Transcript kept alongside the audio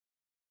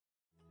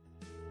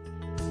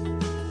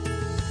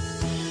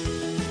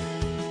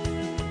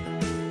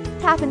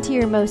tap into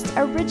your most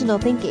original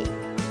thinking,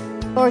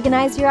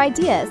 organize your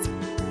ideas,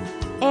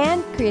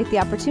 and create the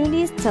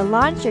opportunities to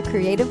launch your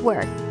creative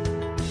work.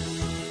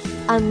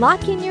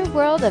 Unlocking your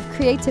world of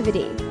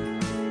creativity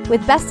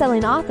with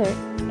best-selling author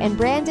and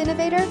brand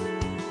innovator,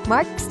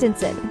 Mark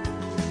Stinson.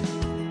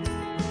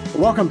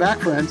 Welcome back,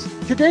 friends.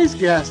 Today's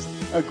guest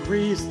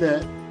agrees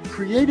that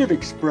creative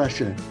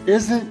expression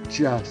isn't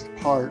just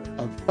part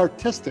of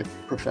artistic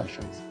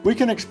professions. We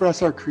can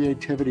express our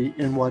creativity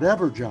in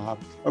whatever job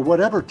or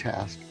whatever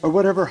task or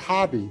whatever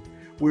hobby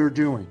we're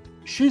doing.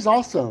 She's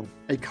also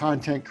a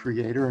content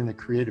creator and a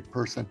creative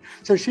person.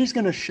 So she's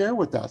going to share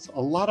with us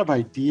a lot of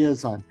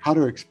ideas on how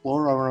to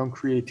explore our own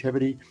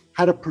creativity,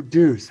 how to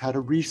produce, how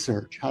to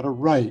research, how to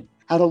write,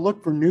 how to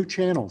look for new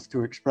channels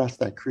to express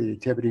that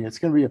creativity. It's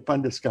going to be a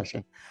fun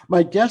discussion.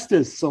 My guest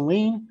is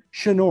Celine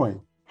Chenoy.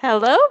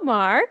 Hello,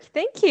 Mark.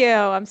 Thank you.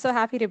 I'm so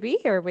happy to be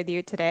here with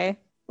you today.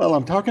 Well,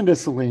 I'm talking to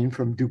Celine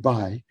from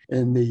Dubai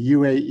in the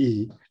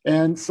UAE.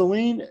 And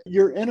Celine,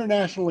 your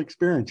international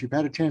experience, you've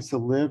had a chance to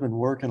live and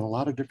work in a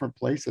lot of different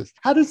places.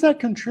 How does that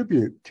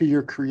contribute to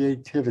your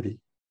creativity?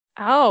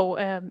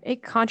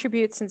 It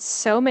contributes in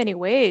so many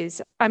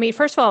ways.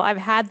 First of all, I've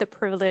had the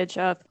privilege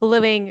of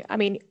living,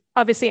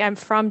 obviously I'm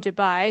from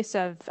Dubai,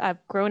 so I've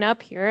grown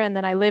up here, and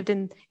then I lived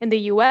in the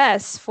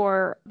US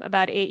for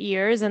about 8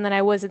 years, and then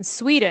I was in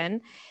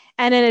Sweden.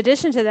 And in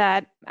addition to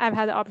that, I've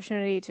had the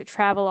opportunity to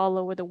travel all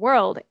over the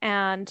world.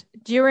 And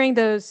during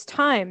those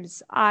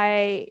times,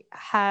 I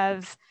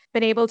have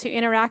been able to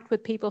interact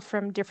with people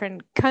from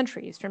different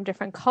countries, from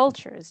different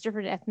cultures,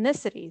 different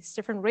ethnicities,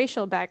 different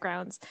racial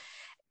backgrounds.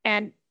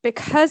 And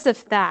because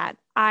of that,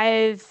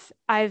 I've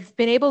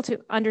been able to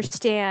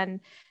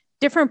understand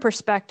different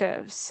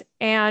perspectives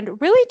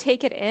and really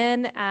take it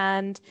in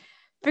and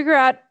figure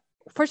out,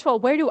 first of all,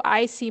 where do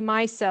I see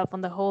myself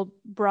on the whole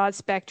broad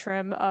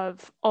spectrum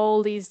of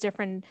all these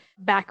different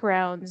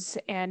backgrounds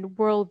and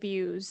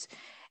worldviews?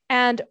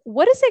 And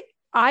what is it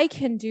I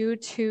can do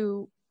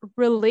to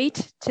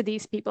relate to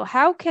these people?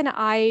 How can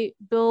I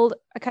build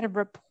a kind of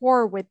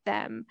rapport with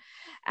them?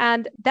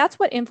 And that's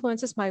what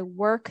influences my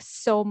work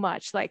so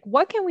much. Like,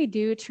 what can we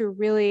do to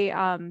really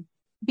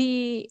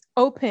be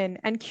open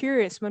and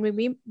curious when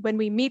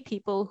we meet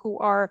people who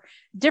are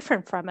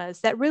different from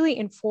us? That really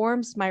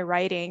informs my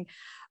writing.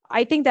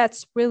 I think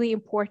that's really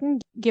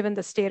important given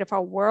the state of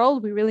our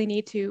world. We really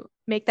need to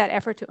make that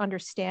effort to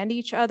understand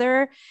each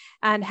other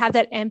and have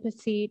that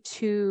empathy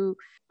to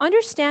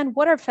understand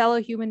what our fellow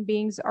human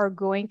beings are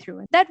going through.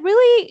 And that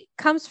really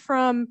comes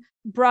from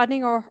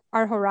broadening our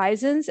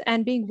horizons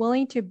and being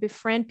willing to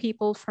befriend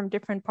people from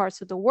different parts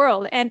of the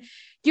world. And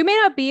you may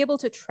not be able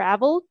to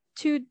travel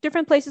to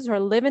different places or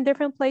live in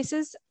different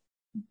places,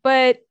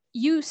 but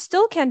you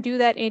still can do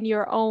that in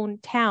your own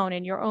town,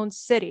 in your own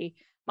city.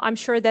 I'm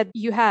sure that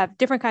you have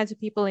different kinds of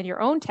people in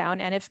your own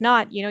town. And if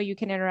not, you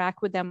can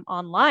interact with them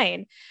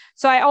online.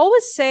 So I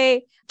always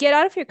say, get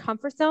out of your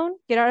comfort zone,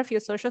 get out of your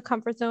social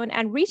comfort zone,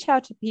 and reach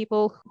out to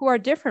people who are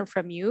different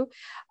from you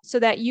so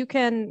that you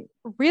can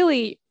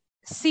really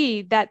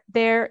see that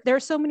there are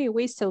so many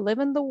ways to live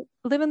in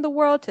the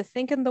world, to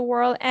think in the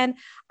world. And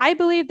I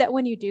believe that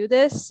when you do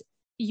this,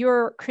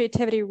 your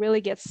creativity really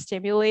gets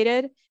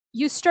stimulated.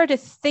 You start to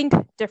think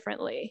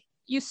differently.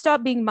 You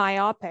stop being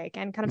myopic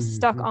and kind of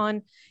stuck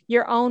on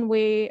your own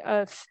way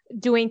of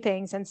doing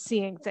things and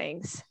seeing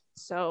things.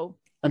 So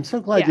I'm so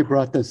glad you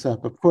brought this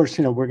up. Of course,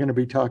 we're going to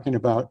be talking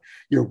about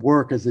your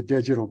work as a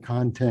digital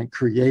content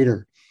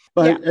creator.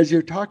 But as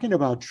you're talking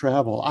about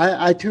travel,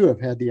 I too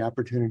have had the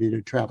opportunity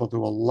to travel to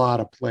a lot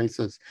of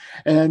places.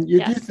 And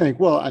you do think,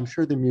 well, I'm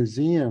sure the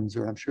museums,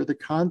 or I'm sure the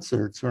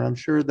concerts, or I'm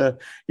sure the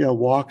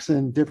walks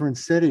in different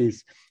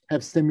cities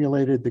have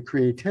stimulated the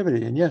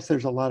creativity. And yes,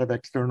 there's a lot of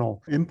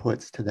external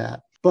inputs to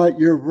that. But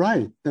you're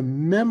right. The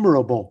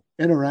memorable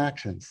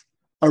interactions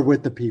are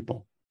with the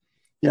people.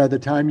 The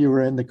time you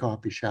were in the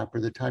coffee shop,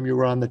 or the time you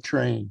were on the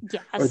train,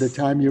 or the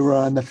time you were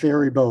on the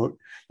ferry boat,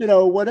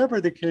 whatever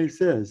the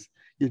case is,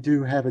 you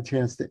do have a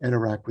chance to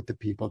interact with the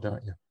people,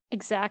 don't you?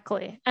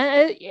 Exactly.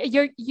 And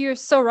you're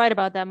so right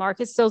about that, Mark.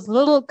 It's those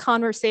little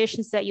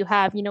conversations that you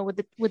have,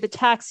 with the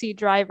taxi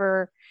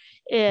driver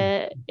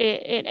in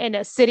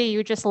a city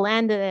you just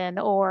landed in,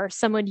 or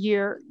someone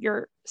you're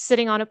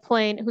sitting on a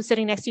plane, who's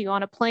sitting next to you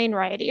on a plane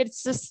ride.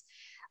 It's just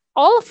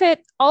all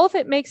of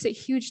it makes a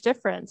huge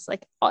difference.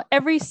 Like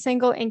every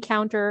single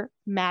encounter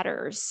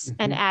matters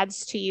and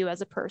adds to you as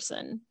a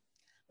person.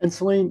 And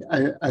Celine,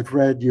 I've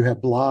read you have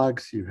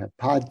blogs, you have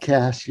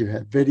podcasts, you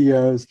have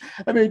videos.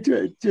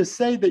 To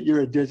say that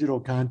you're a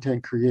digital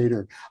content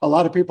creator, a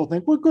lot of people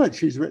think, well, good,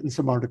 she's written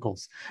some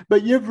articles.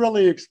 But you've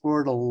really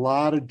explored a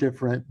lot of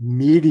different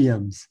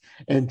mediums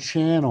and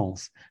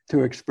channels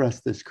to express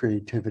this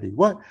creativity.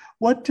 What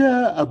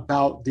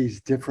about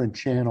these different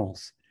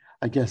channels,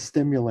 I guess,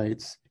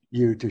 stimulates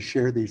you to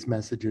share these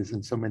messages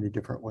in so many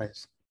different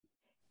ways?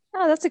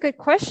 Oh, that's a good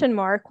question,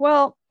 Mark.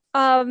 Well,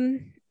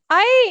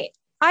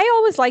 I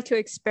always like to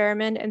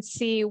experiment and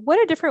see what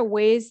are different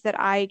ways that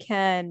I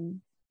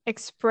can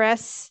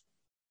express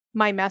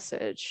my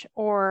message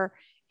or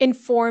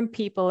inform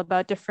people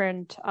about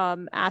different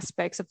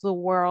aspects of the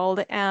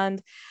world.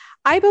 And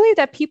I believe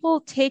that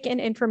people take in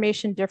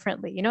information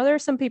differently. There are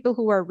some people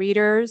who are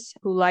readers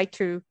who like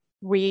to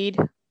read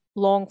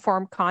long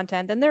form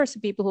content, and there are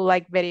some people who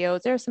like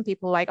videos. There are some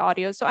people who like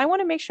audio. So I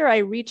want to make sure I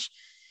reach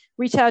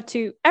out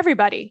to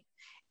everybody,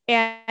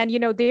 and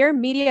their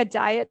media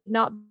diet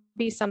not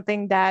be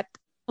something that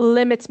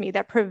limits me,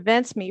 that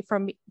prevents me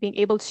from being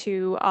able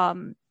to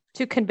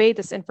convey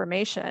this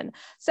information.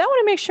 So I want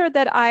to make sure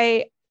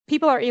that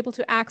people are able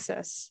to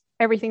access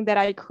everything that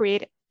I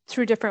create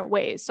through different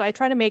ways. So I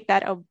try to make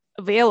that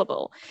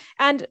available.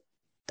 And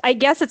I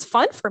guess it's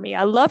fun for me.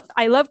 I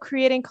love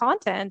creating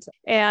content,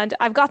 and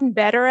I've gotten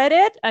better at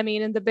it. I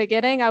mean, in the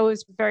beginning, I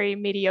was very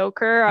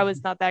mediocre. I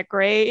was not that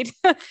great,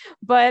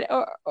 but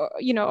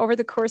over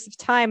the course of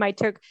time, I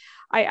took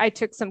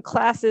some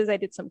classes, I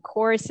did some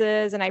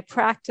courses, and I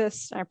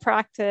practiced,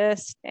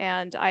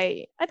 and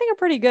I think I'm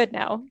pretty good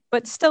now.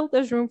 But still,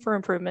 there's room for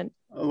improvement.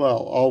 Well,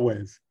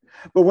 always.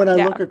 But when I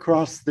look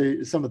across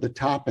some of the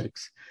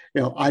topics,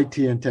 IT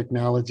and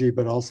technology,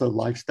 but also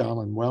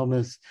lifestyle and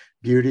wellness,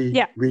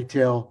 beauty,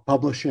 retail,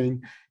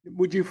 publishing,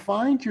 would you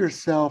find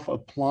yourself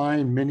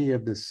applying many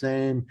of the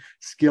same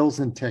skills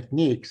and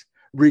techniques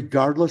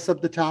regardless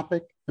of the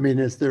topic? I mean,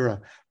 is there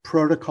a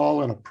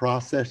protocol and a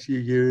process you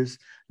use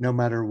no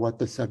matter what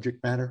the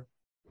subject matter?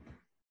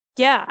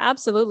 Yeah,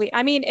 absolutely.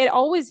 I mean, it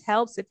always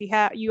helps if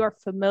you are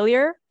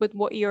familiar with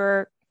what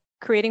you're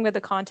creating, with the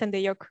content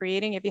that you're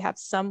creating. If you have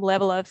some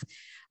level of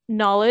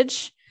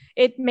knowledge,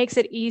 it makes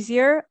it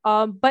easier.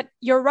 But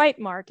you're right,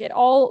 Mark.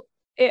 No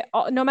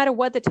matter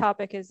what the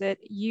topic is,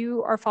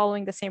 you are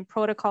following the same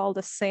protocol,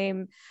 the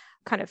same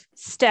kind of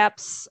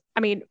steps. I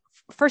mean,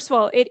 first of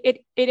all,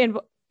 it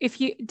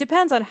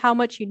depends on how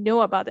much you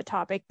know about the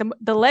topic.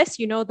 The less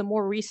you know, the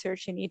more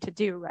research you need to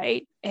do,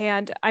 right?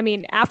 And I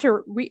mean,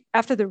 after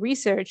the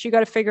research, you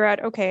got to figure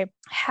out, okay,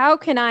 how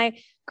can I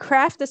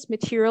craft this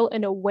material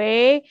in a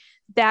way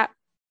that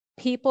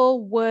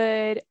people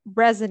would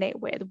resonate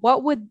with?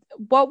 What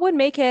would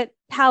make it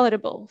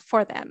palatable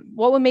for them?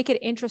 What would make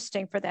it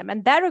interesting for them?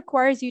 And that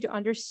requires you to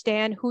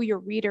understand who your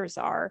readers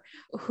are,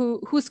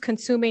 who's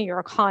consuming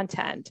your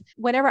content.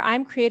 Whenever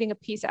I'm creating a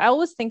piece, I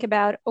always think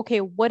about,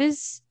 okay, what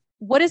is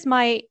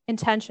my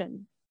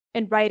intention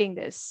in writing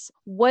this?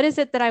 What is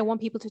it that I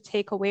want people to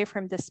take away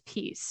from this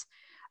piece?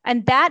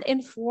 And that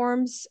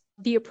informs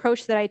the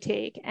approach that I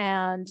take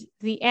and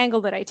the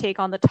angle that I take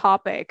on the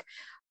topic.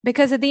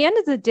 Because at the end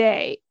of the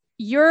day,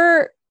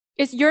 you're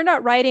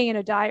not writing in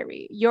a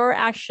diary. You're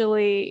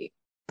actually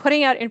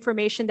putting out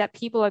information that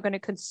people are going to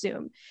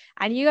consume.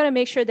 And you got to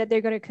make sure that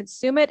they're going to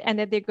consume it and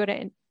that they're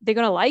going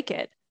to like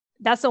it.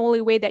 That's the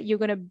only way that you're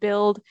going to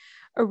build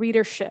a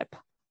readership.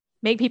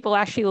 Make people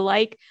actually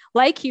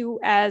like you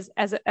as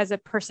a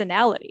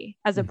personality,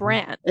 as a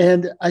brand.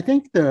 And I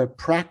think the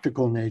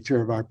practical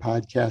nature of our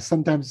podcast,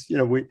 sometimes,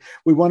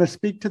 we want to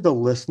speak to the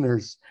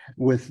listeners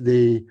with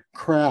the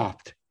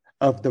craft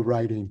of the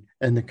writing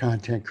and the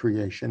content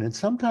creation. And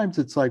sometimes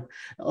it's like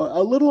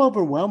a little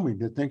overwhelming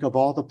to think of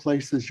all the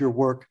places your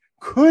work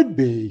could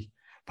be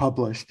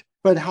published.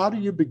 But how do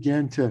you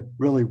begin to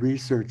really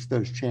research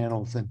those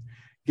channels and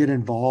get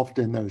involved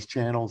in those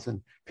channels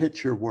and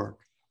pitch your work?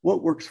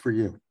 What works for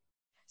you?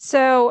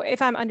 So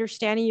if I'm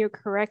understanding you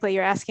correctly,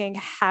 you're asking,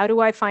 how do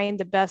I find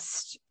the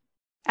best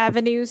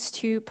avenues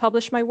to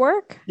publish my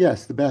work?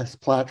 Yes, the best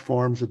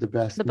platforms or the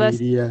best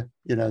media.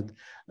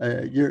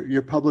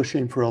 You're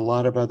publishing for a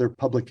lot of other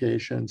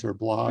publications or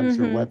blogs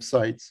or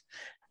websites.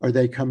 Are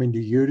they coming to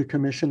you to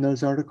commission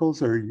those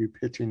articles, or are you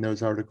pitching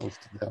those articles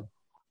to them?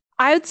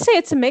 I would say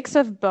it's a mix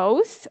of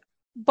both.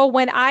 But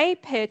when I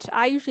pitch,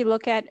 I usually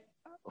look at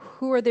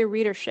who are their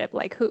readership,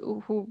 like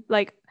who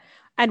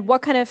and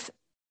what kind of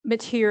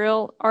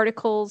material,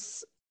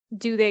 articles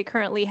do they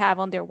currently have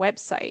on their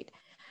website?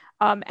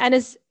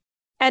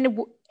 And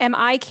am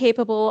I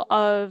capable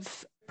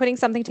of putting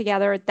something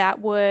together that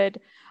would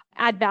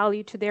add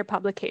value to their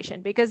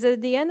publication? Because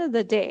at the end of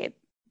the day,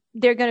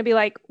 they're going to be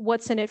like,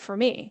 what's in it for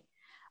me?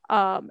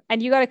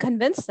 And you got to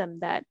convince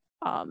them that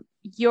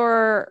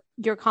your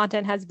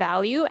content has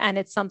value and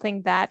it's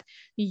something that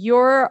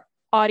your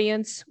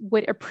audience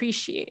would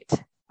appreciate.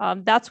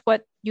 That's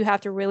what you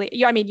have to really,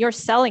 you're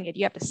selling it.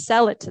 You have to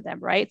sell it to them,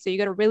 right? So you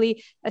got to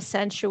really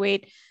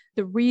accentuate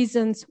the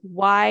reasons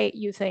why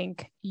you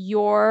think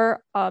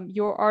your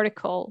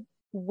article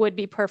would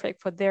be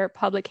perfect for their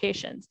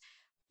publications.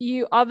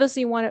 You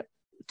obviously want to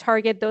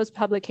target those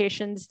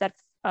publications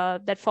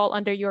that fall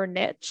under your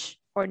niche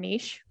or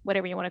niche,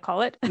 whatever you want to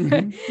call it.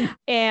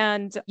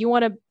 And you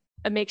want to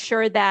make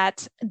sure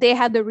that they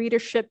have the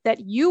readership that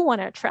you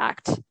want to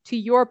attract to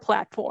your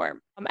platform.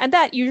 And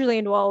that usually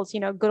involves,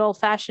 good old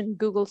fashioned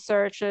Google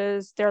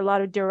searches. There are a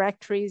lot of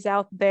directories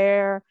out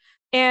there.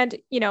 And,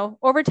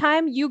 over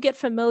time, you get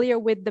familiar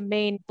with the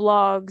main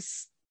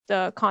blogs,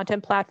 the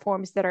content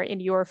platforms that are in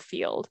your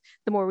field,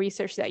 the more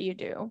research that you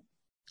do.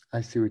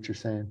 I see what you're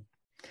saying.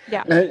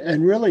 Yeah.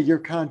 And really your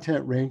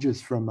content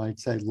ranges from, I'd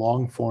say,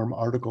 long form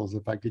articles,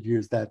 if I could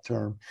use that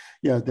term,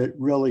 that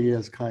really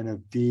is kind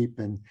of deep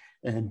and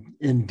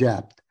in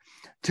depth.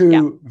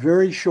 to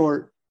very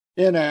short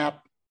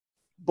in-app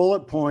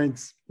bullet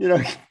points,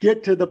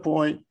 get to the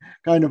point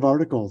kind of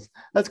articles.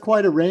 That's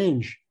quite a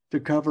range to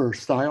cover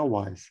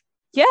style-wise.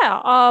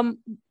 Yeah.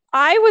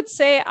 I would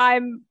say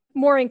I'm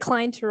more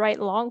inclined to write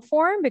long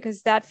form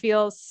because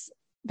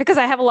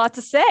I have a lot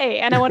to say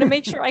and I want to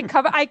make sure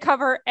I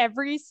cover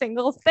every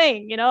single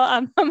thing.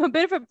 I'm a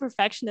bit of a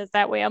perfectionist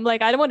that way. I'm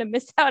like, I don't want to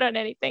miss out on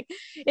anything.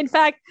 In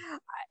fact,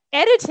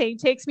 editing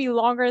takes me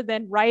longer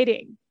than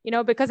writing,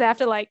 because I have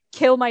to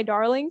kill my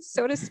darlings,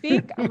 so to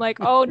speak. I'm like,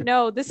 oh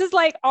no, this is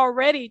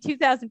already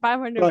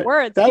 2,500 right.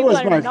 words. That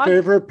was my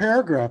favorite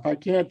paragraph. I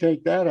can't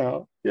take that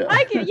out. Yeah.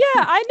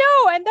 I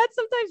know. And that's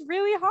sometimes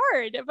really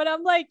hard, but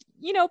I'm like,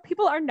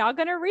 people are not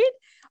going to read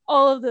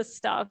all of this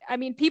stuff. I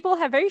mean, people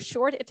have very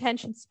short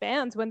attention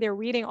spans when they're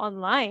reading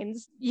online.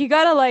 You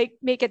got to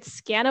make it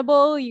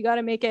scannable. You got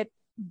to make it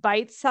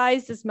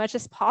bite-sized as much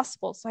as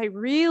possible. So I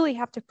really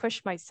have to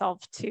push myself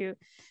to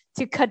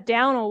cut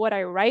down on what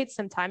I write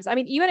sometimes. I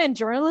mean, even in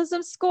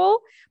journalism school,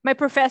 my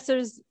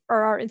professors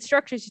or our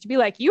instructors used to be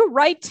like, you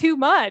write too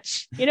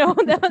much.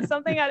 That was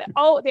something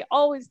they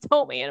always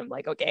told me. And I'm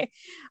like, okay,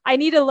 I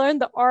need to learn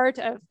the art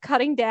of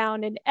cutting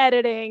down and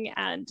editing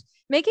and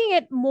making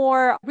it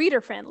more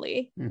reader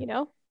friendly,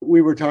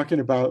 We were talking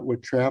about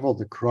with travel,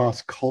 the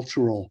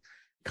cross-cultural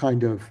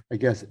kind of, I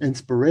guess,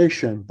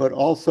 inspiration, but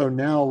also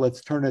now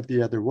let's turn it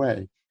the other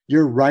way.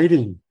 You're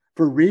writing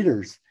for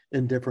readers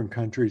in different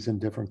countries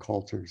and different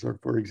cultures. Or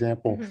for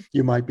example,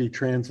 you might be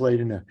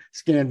translating a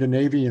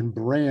Scandinavian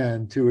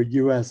brand to a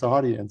US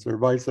audience or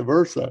vice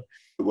versa.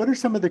 What are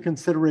some of the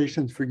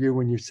considerations for you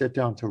when you sit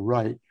down to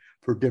write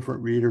for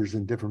different readers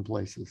in different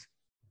places?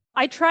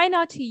 I try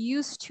not to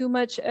use too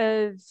much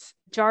of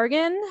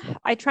jargon.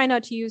 I try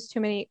not to use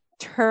too many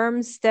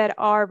terms that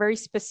are very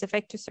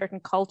specific to certain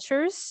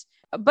cultures.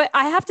 But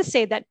I have to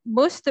say that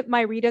most of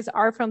my readers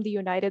are from the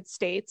United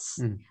States,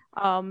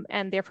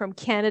 and they're from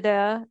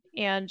Canada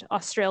and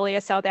Australia,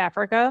 South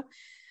Africa.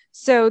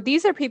 So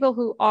these are people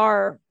who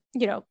are,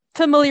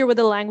 familiar with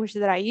the language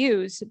that I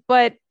use.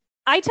 But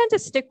I tend to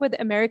stick with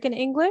American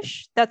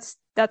English. That's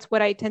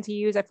what I tend to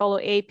use. I follow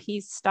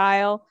AP's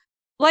style.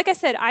 Like I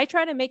said, I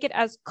try to make it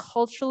as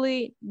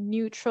culturally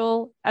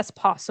neutral as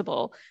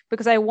possible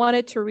because I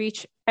wanted to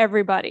reach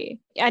everybody.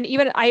 And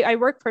even I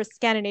work for a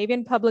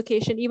Scandinavian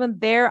publication. Even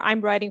there,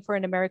 I'm writing for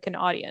an American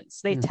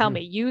audience. They tell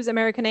me, use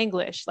American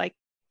English,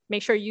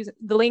 make sure you use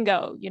the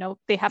lingo.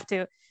 They have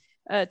to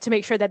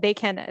make sure that they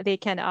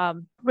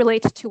can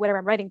relate to whatever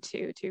I'm writing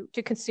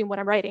to consume what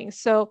I'm writing.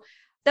 So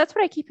that's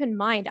what I keep in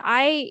mind.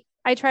 I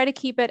try to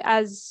keep it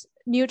as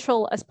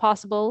neutral as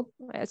possible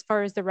as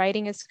far as the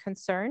writing is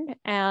concerned.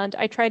 And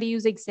I try to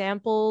use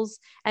examples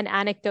and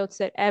anecdotes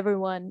that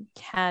everyone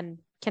can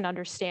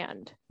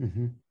understand.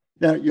 Mm-hmm.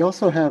 Now, you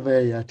also have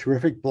a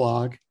terrific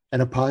blog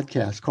and a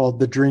podcast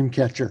called The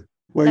Dreamcatcher,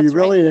 where That's you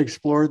really right.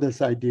 explore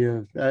this idea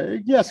of,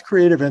 yes,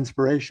 creative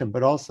inspiration,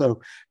 but also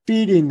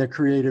feeding the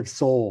creative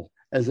soul,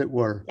 as it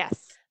were.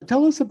 Yes.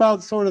 Tell us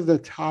about sort of the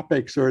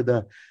topics or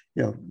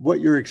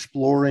what you're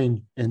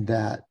exploring in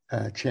that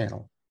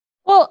channel.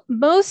 Well,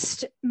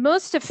 most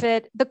of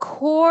it, the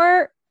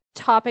core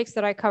topics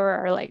that I cover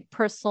are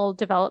personal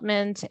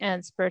development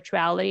and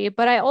spirituality,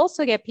 but I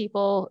also get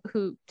people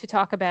to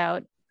talk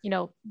about,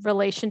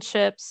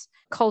 relationships,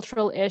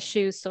 cultural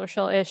issues,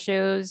 social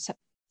issues.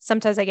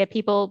 Sometimes I get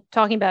people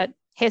talking about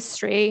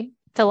history,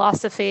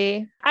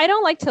 philosophy. I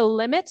don't like to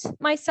limit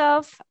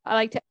myself. I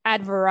like to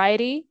add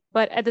variety,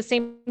 but at the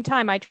same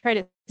time, I try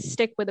to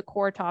stick with the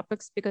core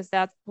topics because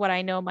that's what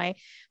I know my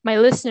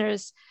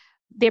listeners,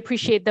 they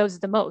appreciate those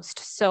the most.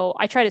 So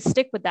I try to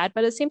stick with that.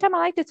 But at the same time, I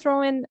like to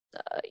throw in,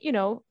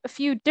 a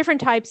few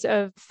different types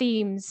of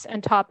themes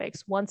and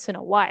topics once in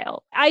a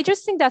while. I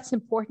just think that's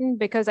important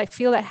because I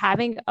feel that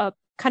having a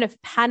kind of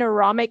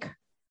panoramic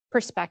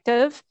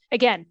perspective,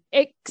 again,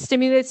 it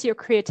stimulates your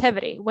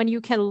creativity. When you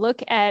can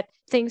look at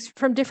things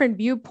from different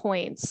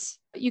viewpoints,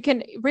 you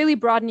can really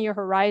broaden your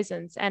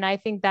horizons. And I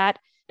think that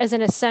is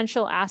an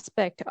essential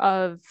aspect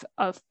of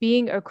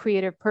being a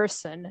creative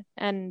person.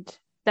 And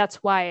that's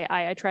why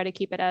I try to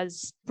keep it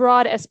as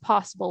broad as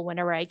possible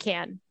whenever I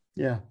can.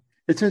 Yeah.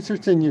 It's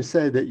interesting you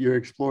say that you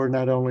explore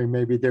not only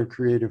maybe their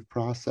creative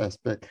process,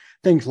 but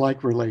things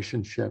like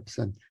relationships.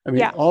 And I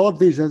mean, all of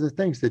these other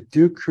things that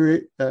do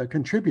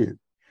contribute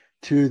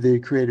to the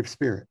creative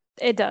spirit.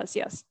 It does.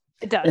 Yes,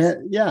 it does.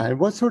 And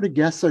what sort of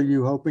guests are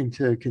you hoping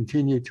to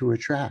continue to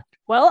attract?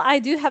 Well, I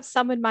do have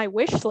some in my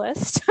wish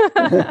list.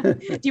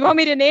 Do you want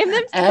me to name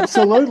them?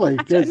 Absolutely.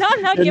 No,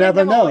 I'm not you giving never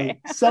them know. away.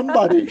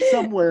 Somebody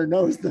somewhere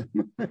knows them.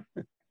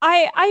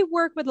 I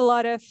work with a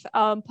lot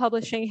of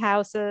publishing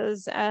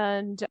houses,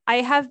 and I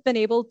have been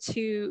able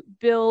to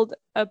build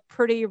a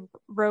pretty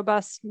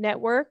robust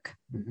network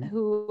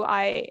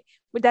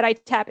that I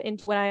tap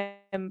into when I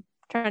am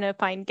trying to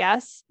find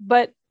guests.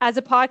 But as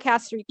a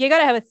podcaster, you got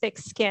to have a thick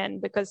skin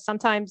because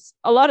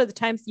a lot of the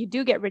times you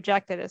do get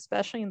rejected,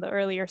 especially in the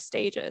earlier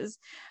stages,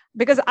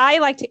 because I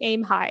like to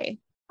aim high.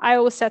 I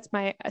always set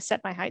my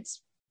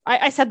heights.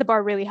 I set the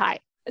bar really high.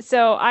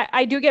 So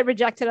I do get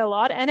rejected a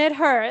lot and it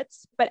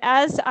hurts. But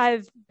as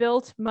I've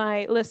built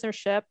my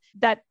listenership,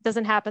 that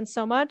doesn't happen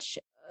so much.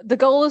 The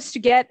goal is to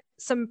get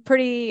some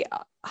pretty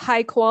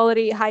high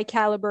quality, high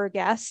caliber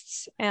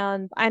guests.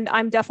 And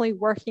I'm definitely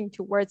working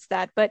towards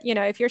that. But,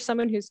 if you're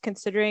someone who's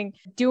considering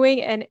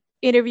doing an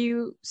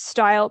interview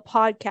style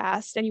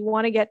podcast and you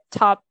want to get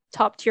top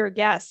tier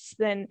guests,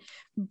 then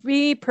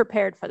be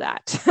prepared for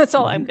that. That's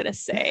all I'm going to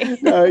say.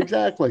 No,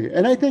 exactly.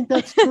 And I think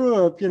that's true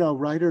of,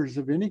 writers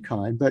of any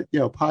kind, but,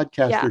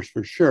 podcasters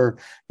for sure,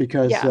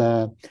 because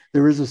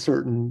there is a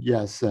certain,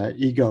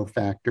 ego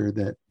factor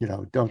that,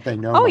 don't they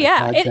know? Oh,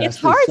 yeah. It's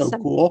hard. So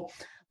cool.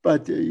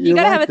 But you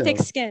got to have a thick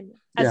skin.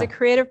 As a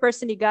creative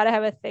person, you got to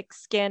have a thick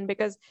skin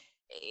because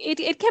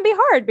it can be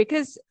hard,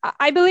 because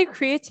I believe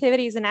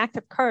creativity is an act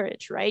of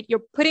courage, right?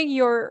 You're putting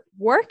your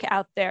work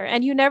out there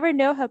and you never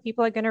know how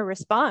people are going to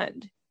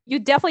respond. You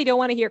definitely don't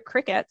want to hear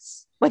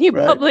crickets when you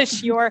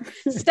publish your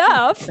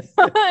stuff.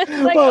 And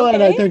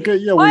I think,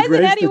 why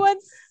isn't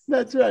anyone's...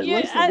 That's right.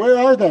 Where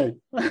are they?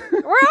 Where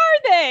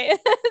are they?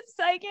 It's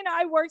like,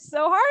 I worked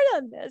so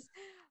hard on this.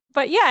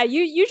 But yeah,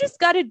 you just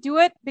got to do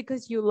it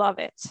because you love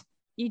it.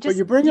 But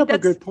you bring up a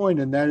good point,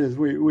 and that is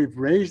we've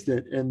raised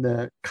it in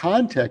the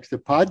context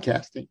of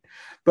podcasting.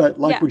 But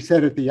like we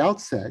said at the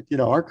outset,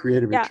 our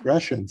creative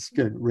expressions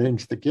can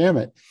range the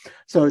gamut.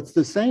 So it's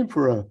the same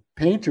for a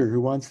painter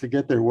who wants to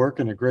get their work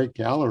in a great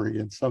gallery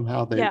and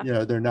somehow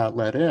they're not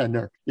let in,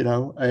 or,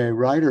 a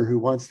writer who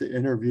wants to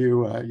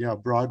interview a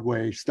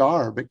Broadway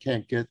star but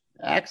can't get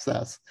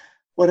access,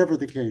 whatever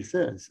the case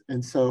is.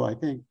 And so I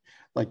think,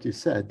 like you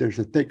said, there's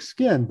a thick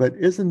skin, but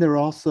isn't there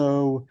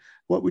also,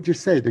 what would you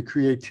say, the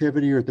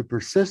creativity or the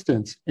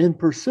persistence in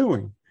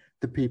pursuing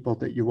the people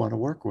that you want to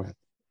work with?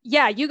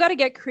 Yeah, you got to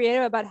get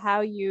creative about how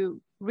you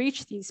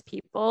reach these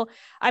people.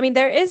 I mean,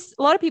 there is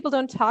a lot of people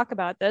don't talk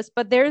about this,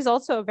 but there is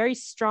also a very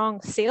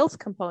strong sales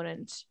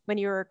component when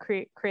you're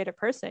a creative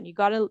person.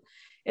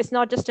 It's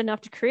not just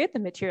enough to create the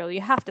material.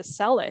 You have to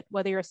sell it,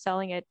 whether you're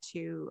selling it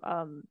to,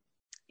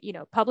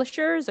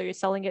 publishers, or you're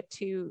selling it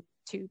to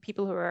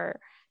people who are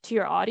to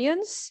your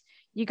audience.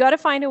 You got to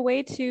find a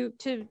way to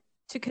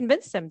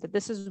convince them that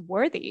this is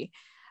worthy.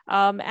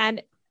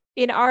 And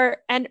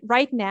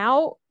right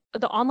now,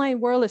 the online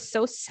world is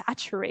so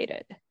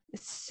saturated.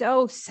 It's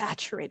so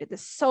saturated.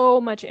 There's so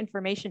much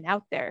information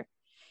out there.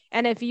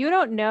 And if you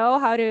don't know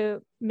how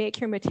to make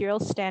your material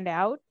stand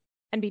out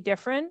and be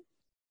different,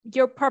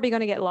 you're probably going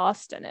to get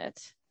lost in it.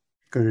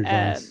 Good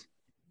advice.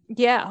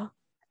 Yeah.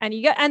 And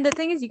the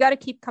thing is, you got to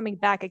keep coming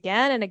back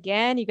again and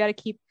again. You got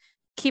to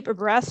keep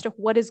abreast of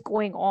what is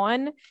going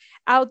on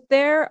out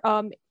there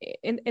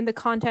in the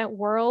content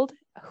world,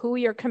 who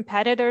your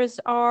competitors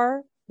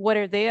are, what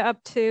are they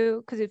up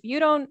to? Because if you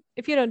don't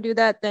do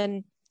that,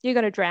 then you're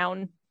going to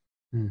drown.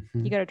 Mm-hmm.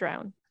 You're going to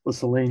drown. Well,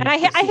 Celine, and I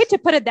hate to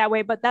put it that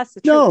way, but that's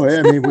the truth. No,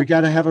 I mean, we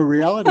got to have a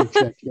reality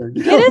check here.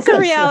 It is a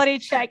reality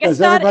check.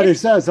 Everybody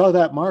says, "Oh,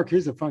 that Mark,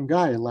 he's a fun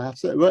guy." He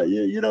laughs. Well,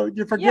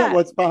 you forget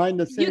what's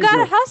behind the scenes. You got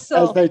to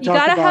hustle. As they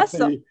talk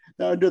about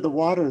under the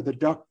water, the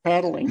duck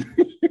paddling.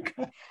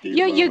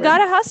 You got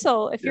to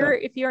hustle. If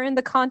you're in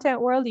the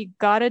content world, you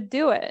got to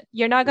do it.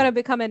 You're not going to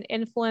become an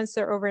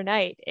influencer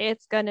overnight.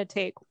 It's going to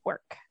take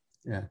work.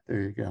 Yeah,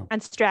 there you go.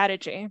 And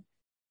strategy.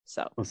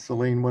 So, well,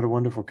 Celine, what a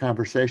wonderful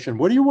conversation.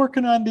 What are you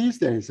working on these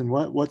days, and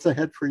what's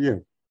ahead for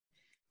you?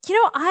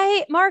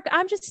 Mark,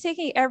 I'm just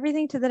taking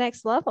everything to the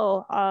next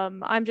level.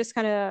 I'm just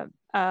kind of,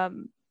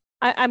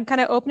 I'm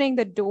kind of opening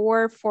the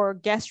door for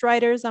guest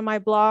writers on my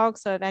blog.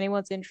 So if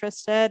anyone's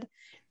interested,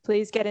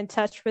 please get in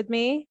touch with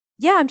me.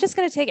 Yeah, I'm just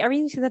going to take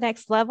everything to the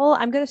next level.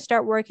 I'm going to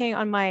start working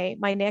on my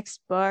next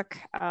book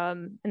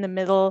in the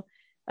middle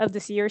of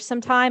this year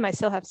sometime. I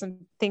still have some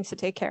things to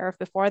take care of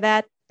before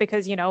that,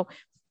 because,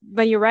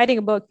 when you're writing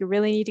a book, you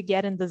really need to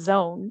get in the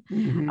zone.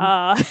 Mm-hmm.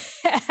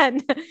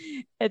 And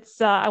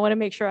it's, I want to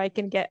make sure I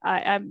can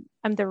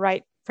I'm the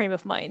right frame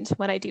of mind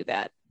when I do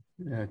that.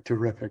 Yeah,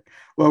 terrific.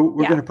 Well,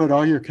 we're going to put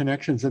all your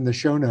connections in the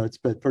show notes,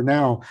 but for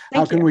now,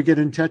 how can we get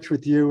in touch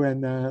with you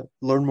and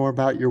learn more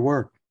about your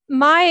work?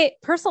 My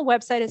personal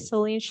website is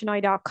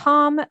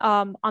CelineShenoy.com.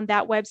 On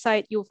that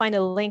website, you'll find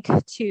a link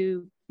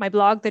to my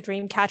blog, The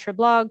Dreamcatcher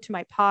blog, to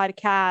my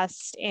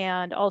podcast,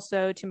 and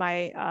also to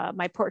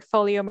my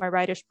portfolio, my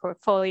writer's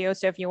portfolio.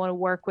 So if you want to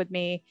work with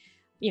me,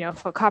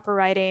 for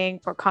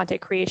copywriting, for content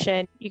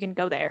creation, you can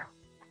go there.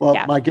 Well,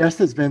 my guest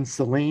has been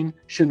Celine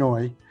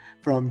Shenoy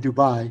from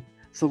Dubai.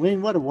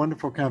 Celine, what a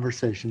wonderful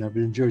conversation. I've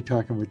enjoyed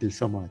talking with you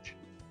so much.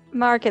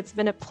 Mark, it's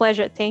been a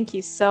pleasure. Thank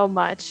you so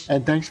much.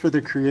 And thanks for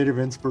the creative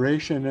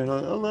inspiration and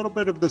a little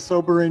bit of the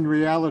sobering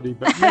reality,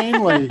 but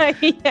mainly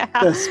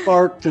the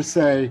spark to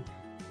say,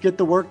 get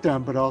the work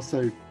done, but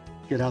also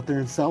get out there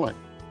and sell it.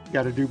 You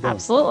got to do both.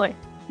 Absolutely.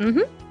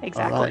 Mm-hmm.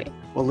 Exactly. All right.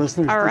 Well,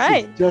 listeners,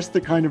 this is just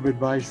the kind of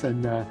advice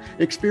and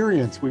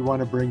experience we want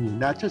to bring you.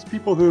 Not just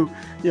people who,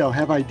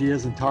 have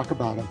ideas and talk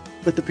about them,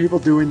 but the people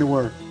doing the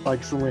work,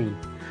 like Celine.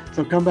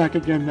 So come back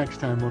again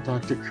next time. We'll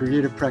talk to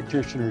creative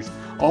practitioners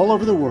all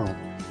over the world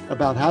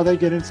about how they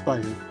get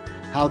inspired,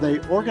 how they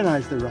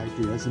organize their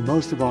ideas, and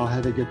most of all, how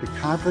they get the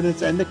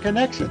confidence and the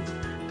connections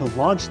to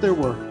launch their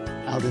work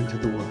out into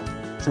the world.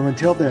 So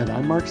until then,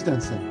 I'm Mark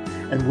Stinson,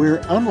 and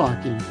we're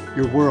unlocking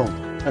your world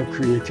of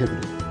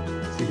creativity.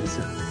 See you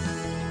soon.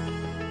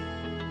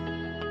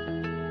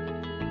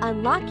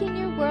 Unlocking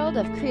Your World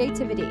of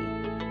Creativity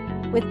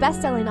with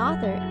best-selling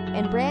author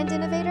and brand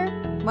innovator,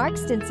 Mark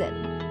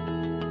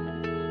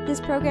Stinson.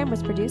 This program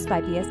was produced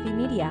by BSB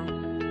Media,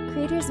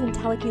 creators of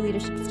IntelliKey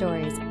Leadership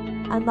Stories,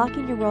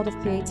 Unlocking Your World of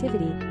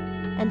Creativity,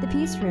 and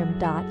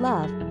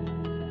thepeaceroom.love.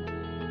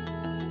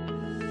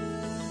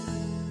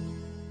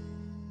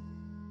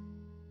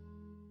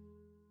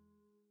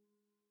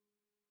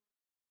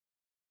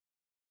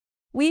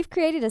 We've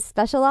created a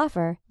special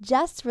offer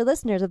just for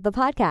listeners of the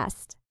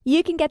podcast.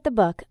 You can get the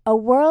book, A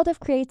World of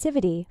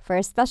Creativity, for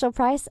a special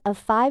price of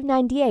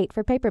 $5.98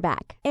 for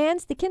paperback, and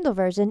the Kindle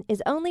version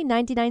is only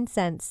 99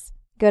 cents.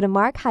 Go to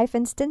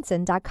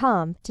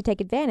mark-stinson.com to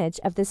take advantage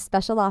of this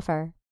special offer.